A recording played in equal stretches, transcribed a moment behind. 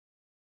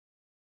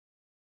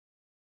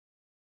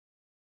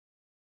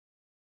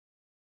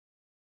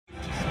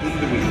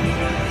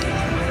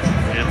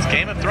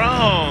of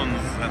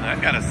Thrones, and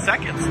I've got a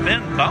second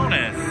spin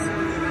bonus.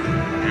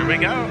 Here we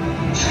go.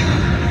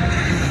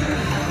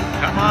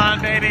 Come on,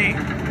 baby.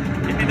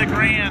 Give me the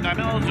grand. I'm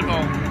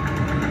eligible.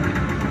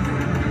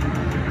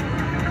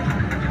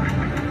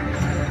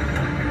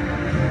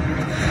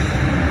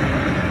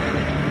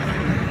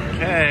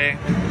 Okay.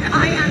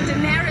 I am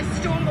Daenerys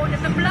Stormborn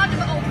of the blood of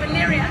old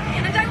Valyria,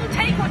 and I will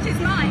take what is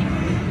mine.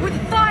 With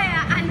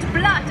fire and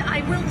blood,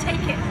 I will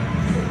take it.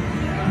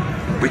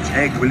 Which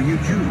egg will you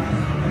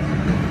choose?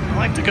 I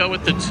like to go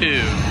with the 2.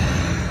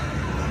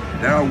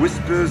 There are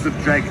whispers of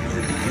dragons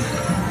in the east.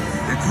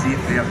 Let's see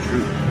if they are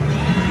true.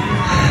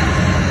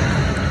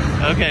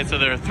 Okay, so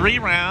there are 3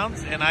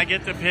 rounds, and I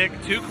get to pick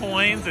 2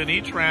 coins in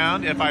each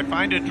round. If I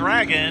find a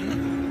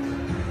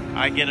dragon,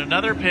 I get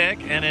another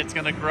pick, and it's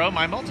going to grow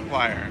my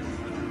multiplier.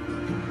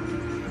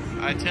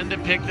 I tend to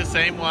pick the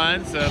same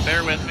one, so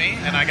bear with me,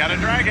 and I got a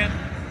dragon.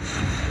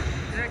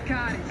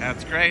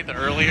 That's great. The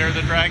earlier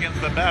the dragons,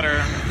 the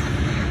better.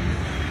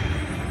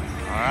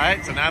 All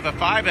right, so now the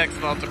 5x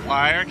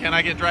multiplier. Can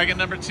I get dragon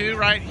number 2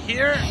 right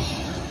here?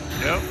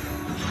 Nope.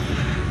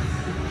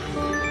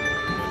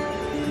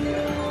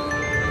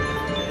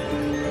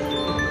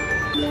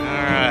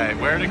 All right,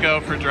 where to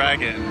go for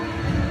dragon?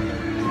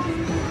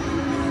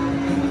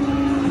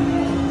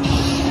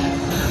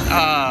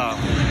 Oh.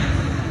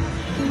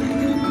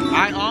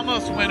 I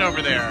almost went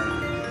over there.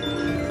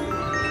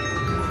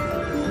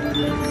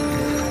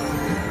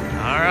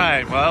 All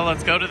right, well,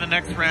 let's go to the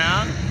next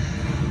round.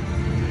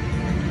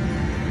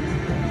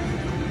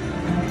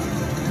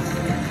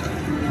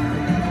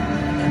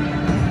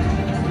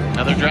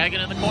 Another dragon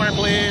in the corner,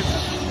 please.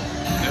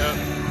 Yep.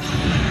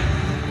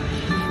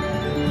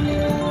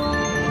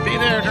 Be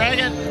there,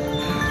 dragon.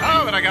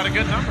 Oh, and I got a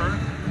good number.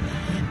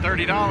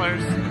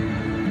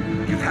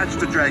 $30. You've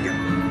hatched a dragon.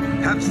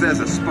 Perhaps there's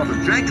a spot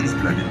of dragon's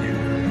blood in you.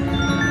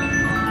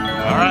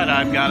 All right,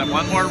 I've got it.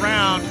 One more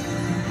round.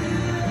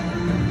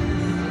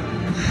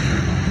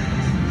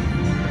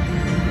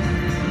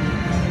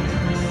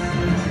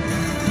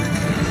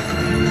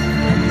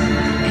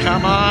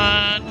 Come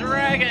on,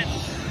 dragon.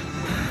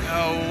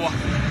 No.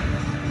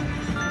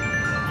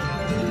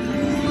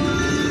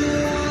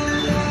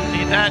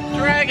 Need that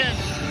dragon.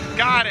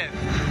 Got it.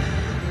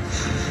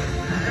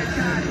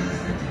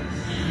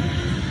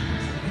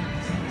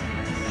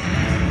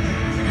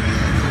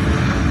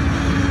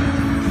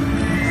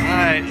 All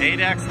right,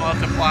 8x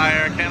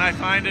multiplier. Can I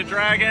find a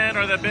dragon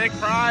or the big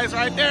prize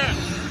right there?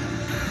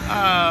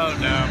 Oh,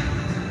 no.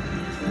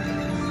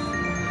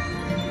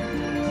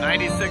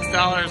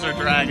 $96 or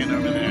dragon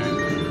over there.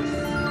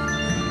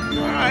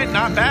 All right,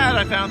 not bad.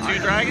 I found 2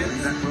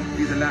 dragons. That won't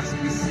be the last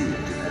we see of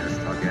Daenerys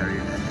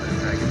Targaryen and her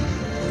dragon.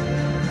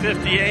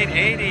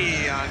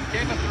 58.80 on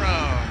Game of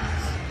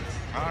Thrones.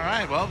 All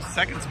right, well,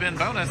 second spin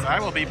bonus. I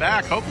will be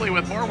back, hopefully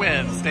with more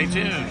wins. Stay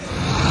tuned.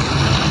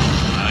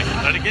 I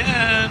got it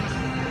again.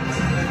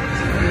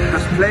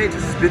 Press play to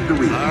spin the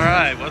wheel. All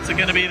right, what's it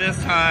going to be this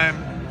time?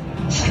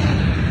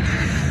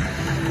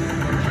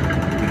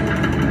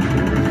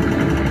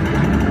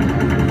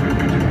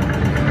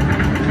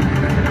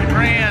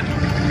 Grand.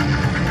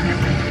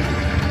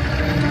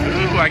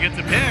 Ooh, I get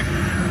to pick.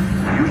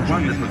 You've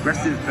won the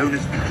progressive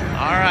bonus feature.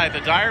 All right,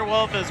 the dire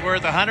wolf is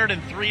worth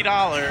 $103.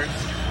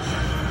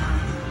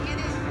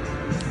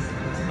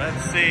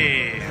 Let's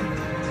see.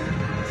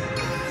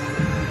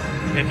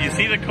 If you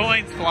see the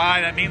coins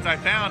fly, that means I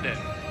found it.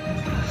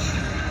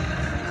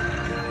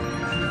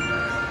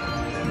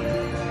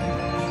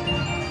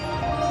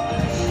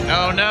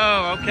 Oh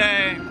no,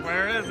 okay,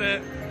 where is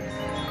it?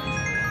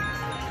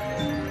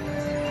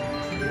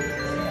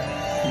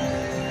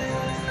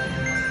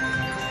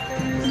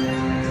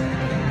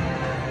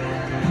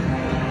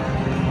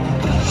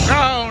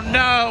 Oh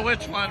no,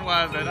 which one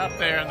was it? Up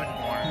there in the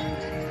corner.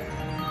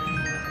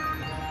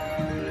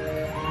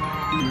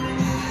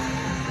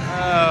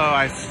 Oh,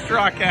 I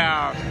struck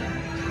out.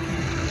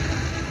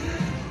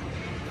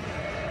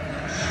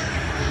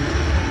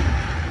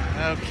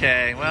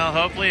 Okay, well,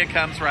 hopefully it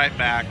comes right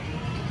back.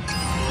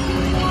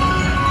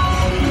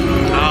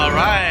 All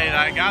right,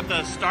 I got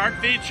the start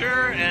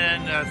feature,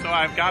 and so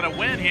I've got a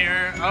win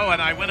here. Oh,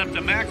 and I went up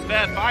to max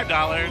bet,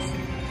 $5.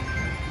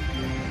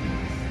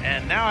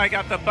 And now I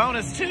got the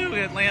bonus too.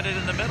 It landed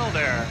in the middle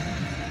there.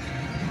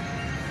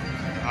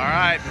 All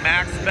right,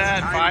 max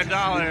bet,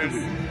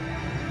 $5.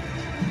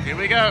 Here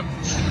we go.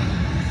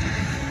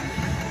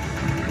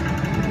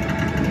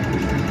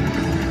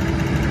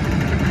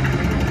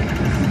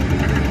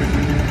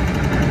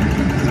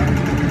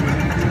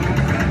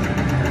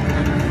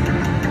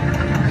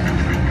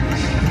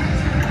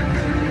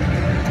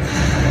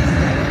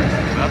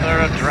 Mother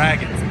of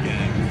dragons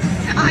again.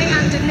 I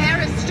am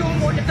Daenerys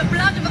Stormborn of the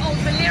blood of old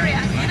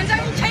Valyria, and I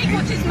will take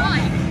what is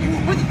mine.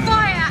 With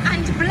fire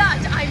and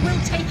blood, I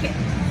will take it.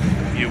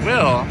 You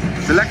will?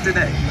 Select an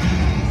egg.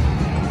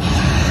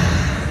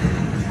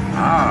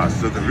 Ah,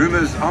 so the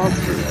rumors are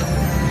true.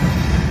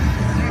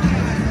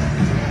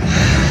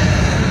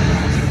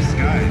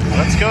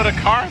 Let's go to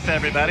Karth,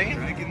 everybody.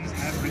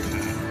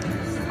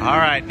 All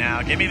right,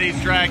 now, give me these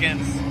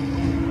dragons.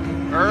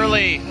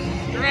 Early.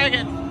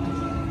 Dragon.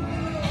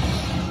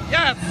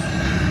 Yes.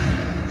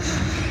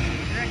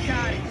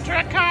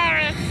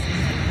 Dracarys.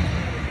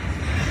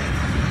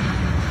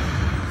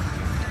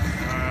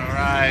 All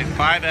right,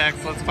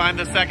 5X. Let's find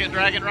the second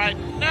dragon right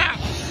now.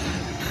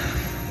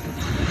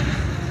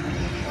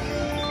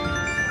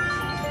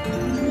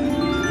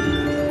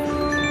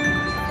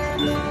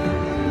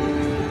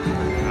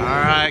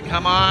 All right,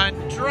 come on,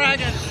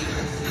 dragon.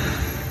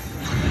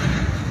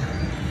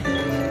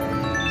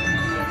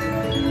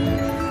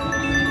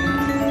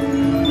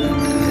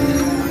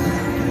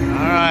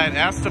 All right,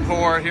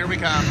 Astapor, here we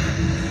come.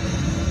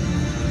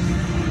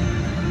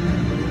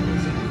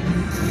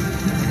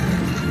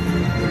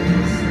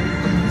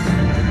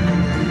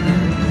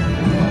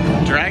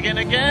 Dragon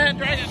again,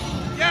 dragon.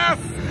 Yes.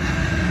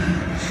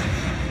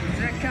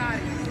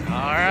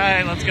 All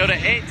right, let's go to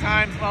 8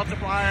 times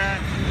multiplier.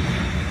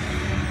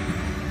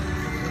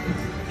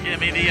 Give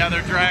me the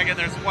other dragon.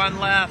 There's one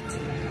left.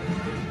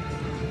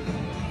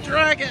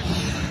 Dragon.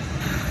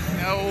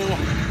 No.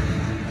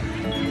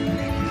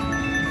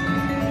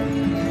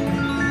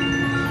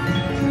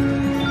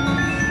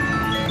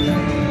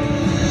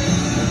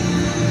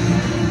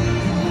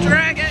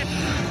 Dragon.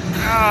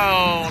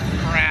 Oh,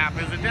 crap.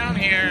 Is it down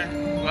here?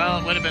 Well,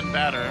 it would have been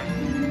better.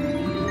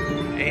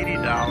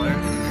 $80.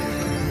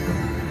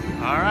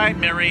 All right,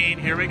 Marine,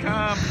 here we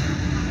come.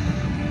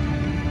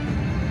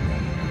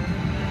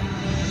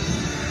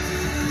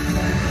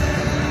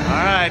 All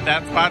right,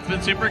 that spot's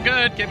been super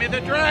good. Give me the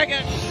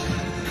dragon.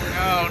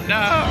 Oh,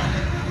 no.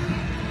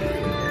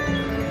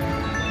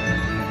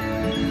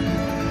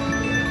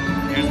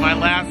 Here's my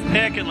last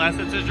pick, unless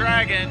it's a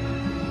dragon.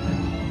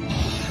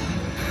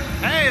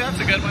 Hey, that's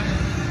a good one.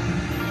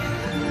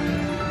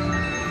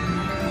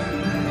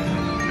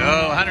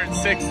 Oh,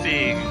 160.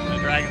 The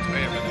dragon's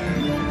way over there.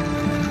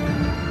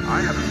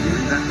 I have a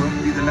feeling that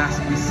won't be the last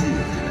we see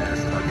of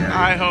Daenerys Targaryen.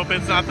 I hope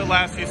it's not the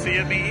last you see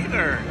of me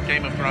either,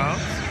 Game of Thrones.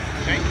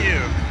 Thank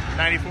you.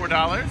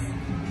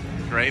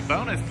 $94. Great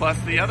bonus, plus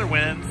the other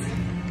wins.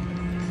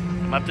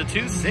 I'm up to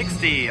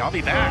 260. I'll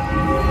be back.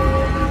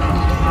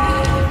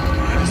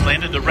 I just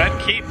landed the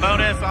Red Keep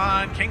bonus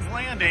on King's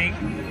Landing.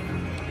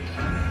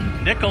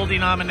 Nickel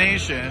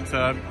denomination, so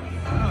I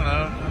don't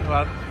know,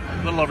 about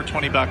a little over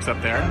 20 bucks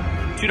up there.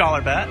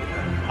 $2 bet.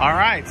 All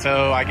right,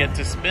 so I get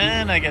to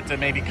spin. I get to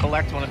maybe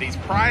collect one of these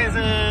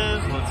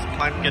prizes. Let's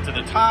climb, get to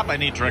the top. I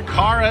need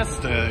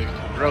Dracarys to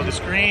grow the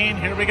screen.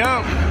 Here we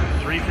go.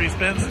 3 free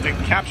spins to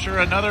capture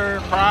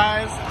another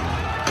prize.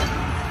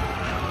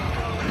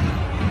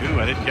 Ooh,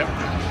 I didn't get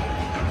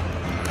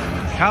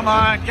one. Come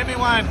on, give me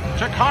one.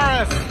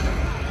 Dracarys.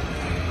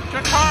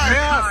 Dracarys.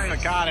 Yes, I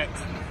got it.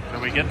 So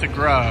we get to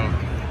grow.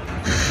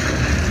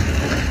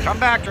 Come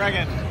back,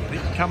 dragon.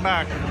 Come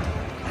back.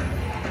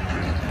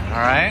 All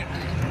right.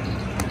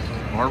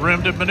 More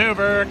room to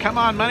maneuver. Come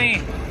on,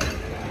 money.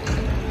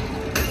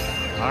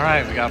 All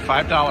right, we got a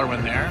 $5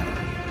 win there.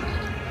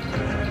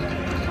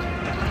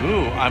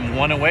 Ooh, I'm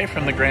 1 away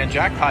from the grand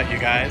jackpot, you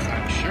guys.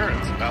 I'm sure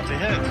it's about to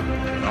hit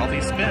with all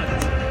these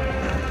spins.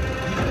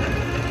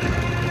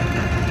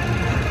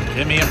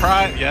 Give me a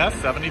prize. Yes,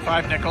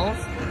 75 nickels.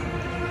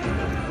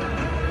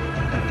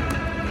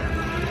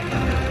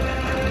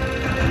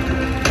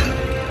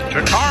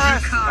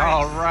 Dracarys!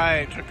 All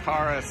right,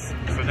 Dracarys.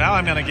 So now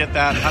I'm going to get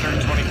that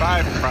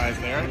 125 prize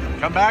there.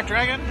 Come back,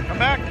 dragon. Come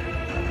back.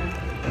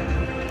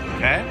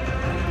 Okay.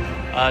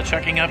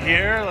 Checking up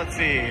here. Let's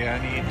see. I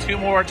need 2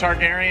 more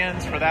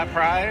Targaryens for that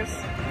prize.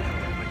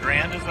 The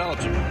grand is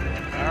eligible.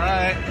 All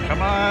right.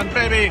 Come on,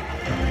 baby.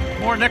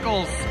 More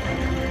nickels.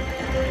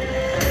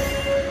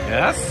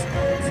 Yes.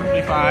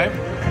 75.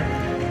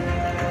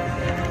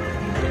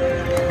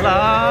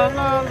 La,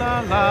 la,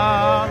 la,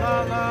 la,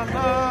 la, la,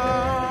 la.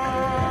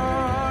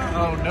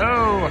 Oh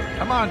no!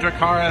 Come on,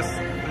 Dracarys.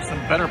 There's some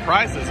better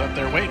prizes up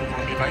there waiting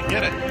for me if I can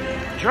get it.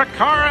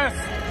 Dracarys!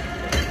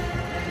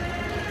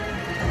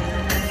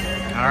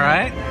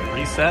 Alright,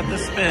 reset the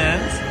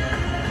spins.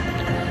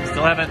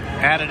 Still haven't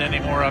added any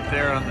more up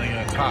there on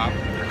the top.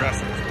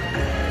 Progressive.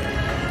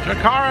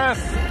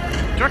 Dracarys!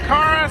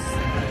 Dracarys!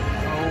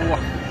 Oh.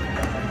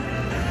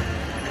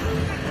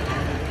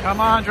 Come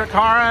on,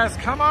 Dracarys!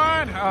 Come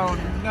on! Oh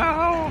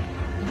no!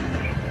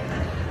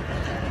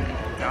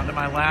 Down to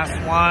my last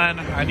one.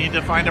 I need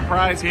to find a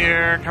prize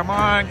here. Come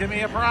on, give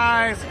me a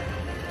prize.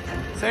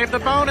 Save the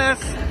bonus.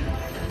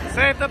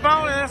 Save the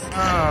bonus.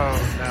 Oh,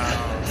 no.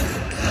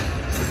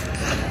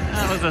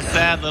 That was a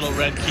sad little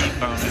Red Keep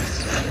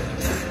bonus.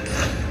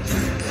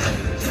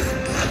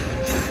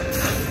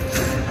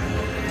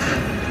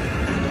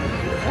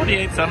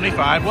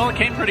 $48.75. Well, it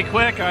came pretty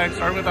quick. I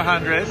started with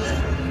 100.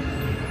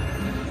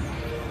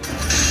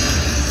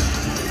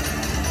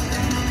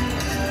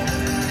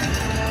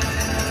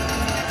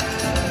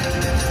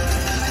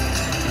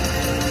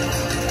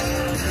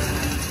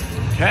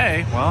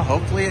 Okay, well,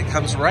 hopefully it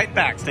comes right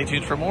back. Stay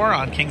tuned for more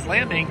on King's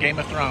Landing, Game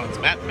of Thrones.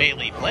 Matt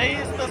Bailey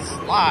plays the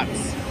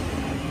slots.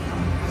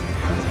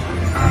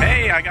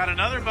 Hey, I got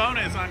another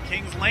bonus on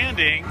King's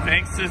Landing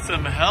thanks to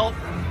some help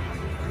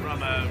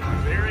from a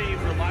very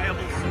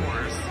reliable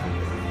source.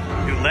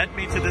 who led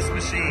me to this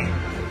machine.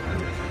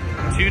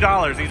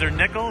 $2. These are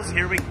nickels.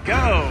 Here we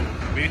go.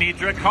 We need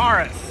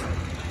Dracarys.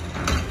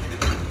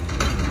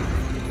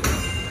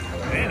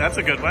 Hey, that's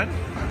a good one.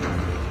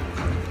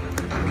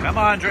 Come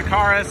on,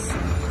 Dracarys.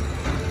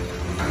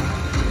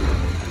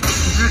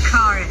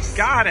 Dracarys.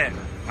 Got it.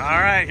 All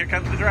right, here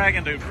comes the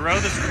dragon to grow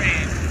the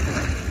screen.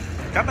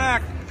 Come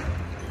back.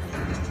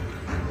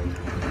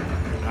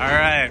 All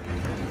right.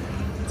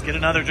 Let's get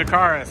another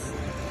Dracarys.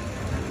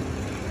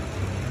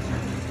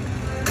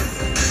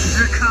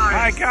 Dracarys.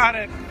 I got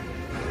it.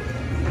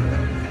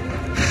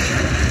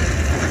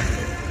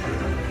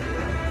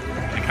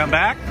 Did he come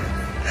back?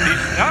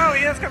 Oh,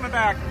 he is coming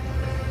back.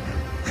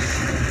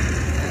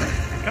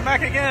 Come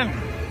back again.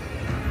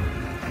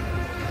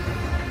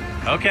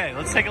 Okay,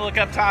 let's take a look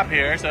up top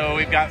here. So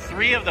we've got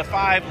 3 of the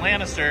 5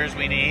 Lannisters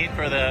we need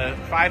for the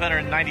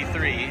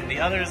 593. The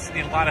others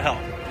need a lot of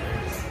help.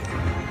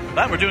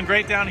 But we're doing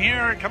great down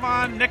here. Come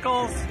on,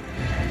 nickels.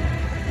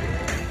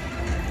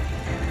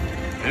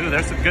 Ooh,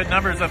 there's some good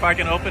numbers if I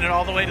can open it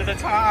all the way to the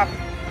top.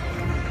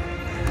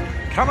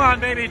 Come on,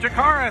 baby,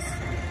 Dracarys.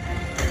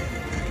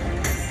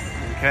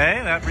 Okay,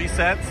 that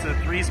resets to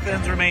 3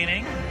 spins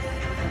remaining.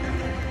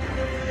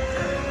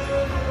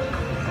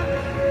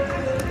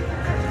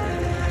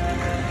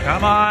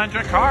 Come on,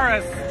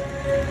 Dracarys.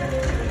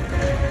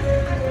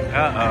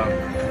 Uh-oh.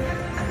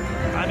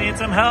 I need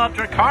some help,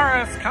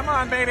 Dracarys. Come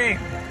on, baby.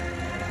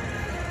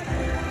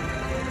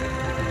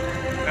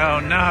 Oh,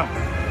 no.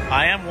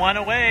 I am 1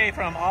 away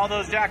from all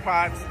those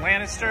jackpots.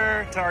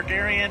 Lannister,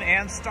 Targaryen,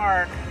 and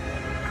Stark.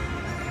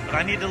 But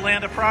I need to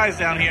land a prize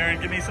down here and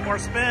give me some more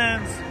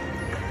spins.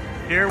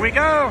 Here we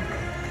go.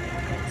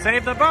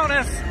 Save the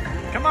bonus.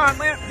 Come on,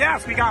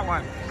 yes, we got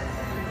one.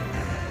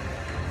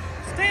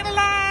 Staying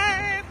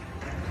alive.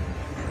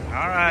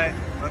 All right,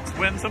 let's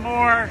win some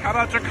more. How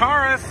about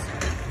Dracarys?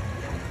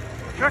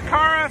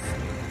 Dracarys.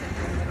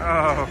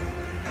 Oh,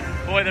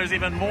 boy, there's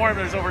even more.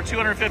 There's over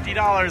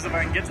 $250 if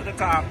I can get to the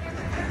top.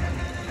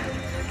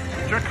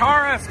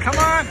 Dracarys, come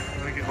on.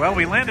 Well,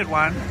 we landed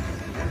one.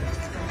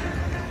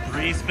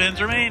 3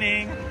 spins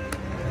remaining.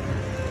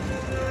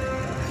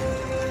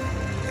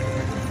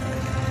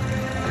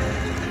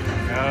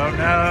 Oh,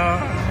 no.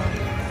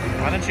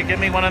 Why don't you give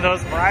me one of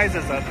those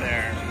prizes up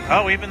there?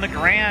 Oh, even the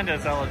grand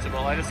is eligible.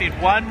 I just need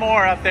 1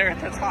 more up there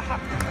at the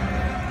top.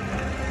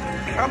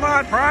 Come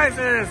on,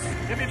 prizes.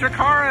 Give me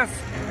Dracarys.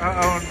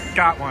 Uh-oh,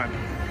 got one.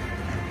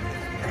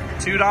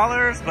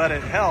 $2, but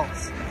it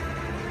helps.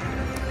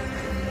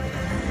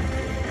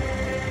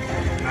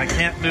 I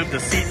can't move the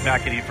seat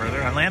back any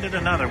further. I landed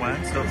another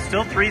one. So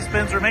still 3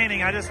 spins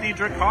remaining. I just need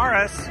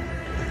Dracarys.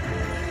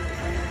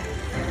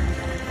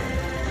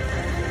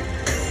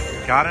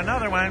 Got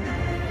another one.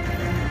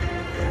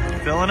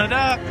 Filling it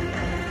up.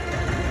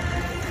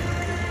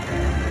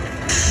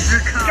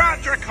 Dracarys. Got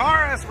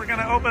Dracarys. We're going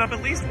to open up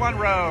at least 1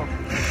 row.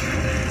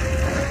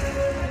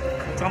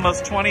 It's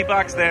almost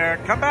 $20 there.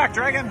 Come back,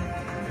 dragon.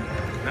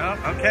 No,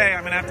 okay,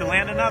 I'm going to have to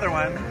land another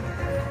one.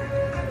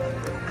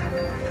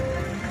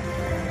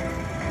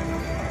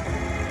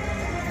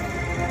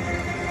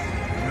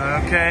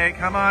 Okay,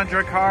 come on,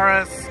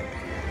 Dracarys.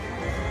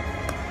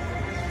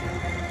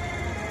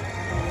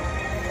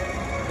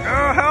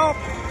 Oh, help!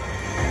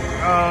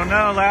 Oh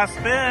no, last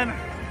spin.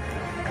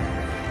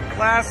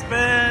 Last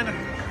spin.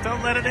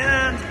 Don't let it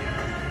end.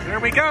 There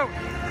we go.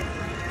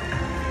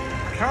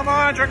 Come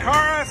on,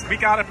 Dracarys. We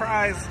got a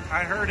prize.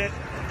 I heard it.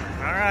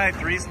 All right,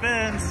 3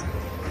 spins.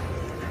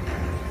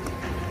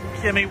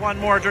 Give me 1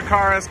 more,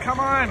 Dracarys. Come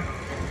on.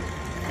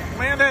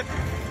 Land it.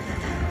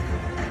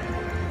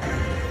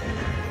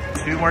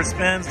 2 more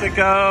spins to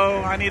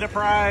go. I need a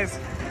prize.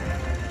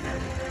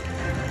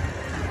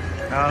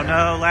 Oh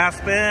no, last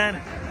spin.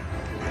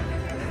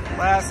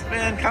 Last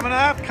spin coming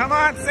up. Come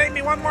on, save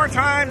me 1 more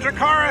time,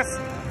 Dracarys.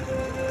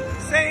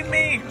 Save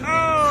me.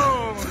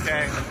 Oh,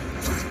 okay.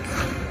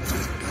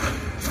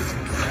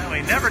 Well,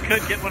 we never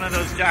could get one of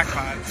those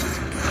jackpots.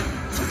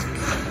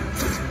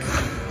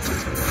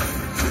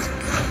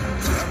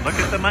 Look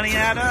at the money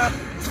add up.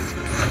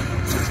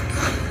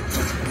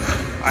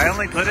 I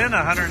only put in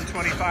a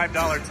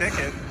 $125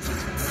 ticket.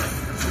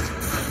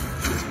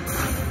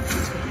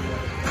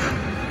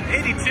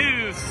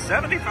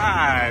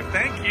 $82.75.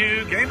 Thank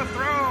you, Game of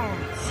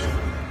Thrones.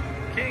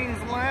 King's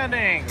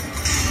Landing.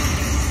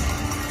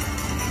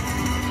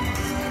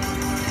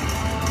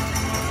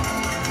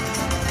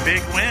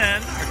 Big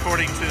win,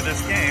 according to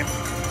this game.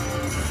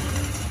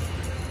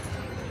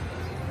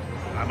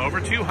 I'm over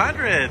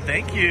 200.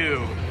 Thank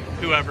you,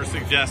 whoever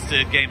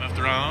suggested Game of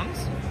Thrones.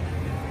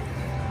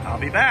 I'll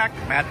be back.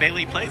 Matt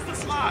Bailey plays the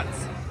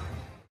slots.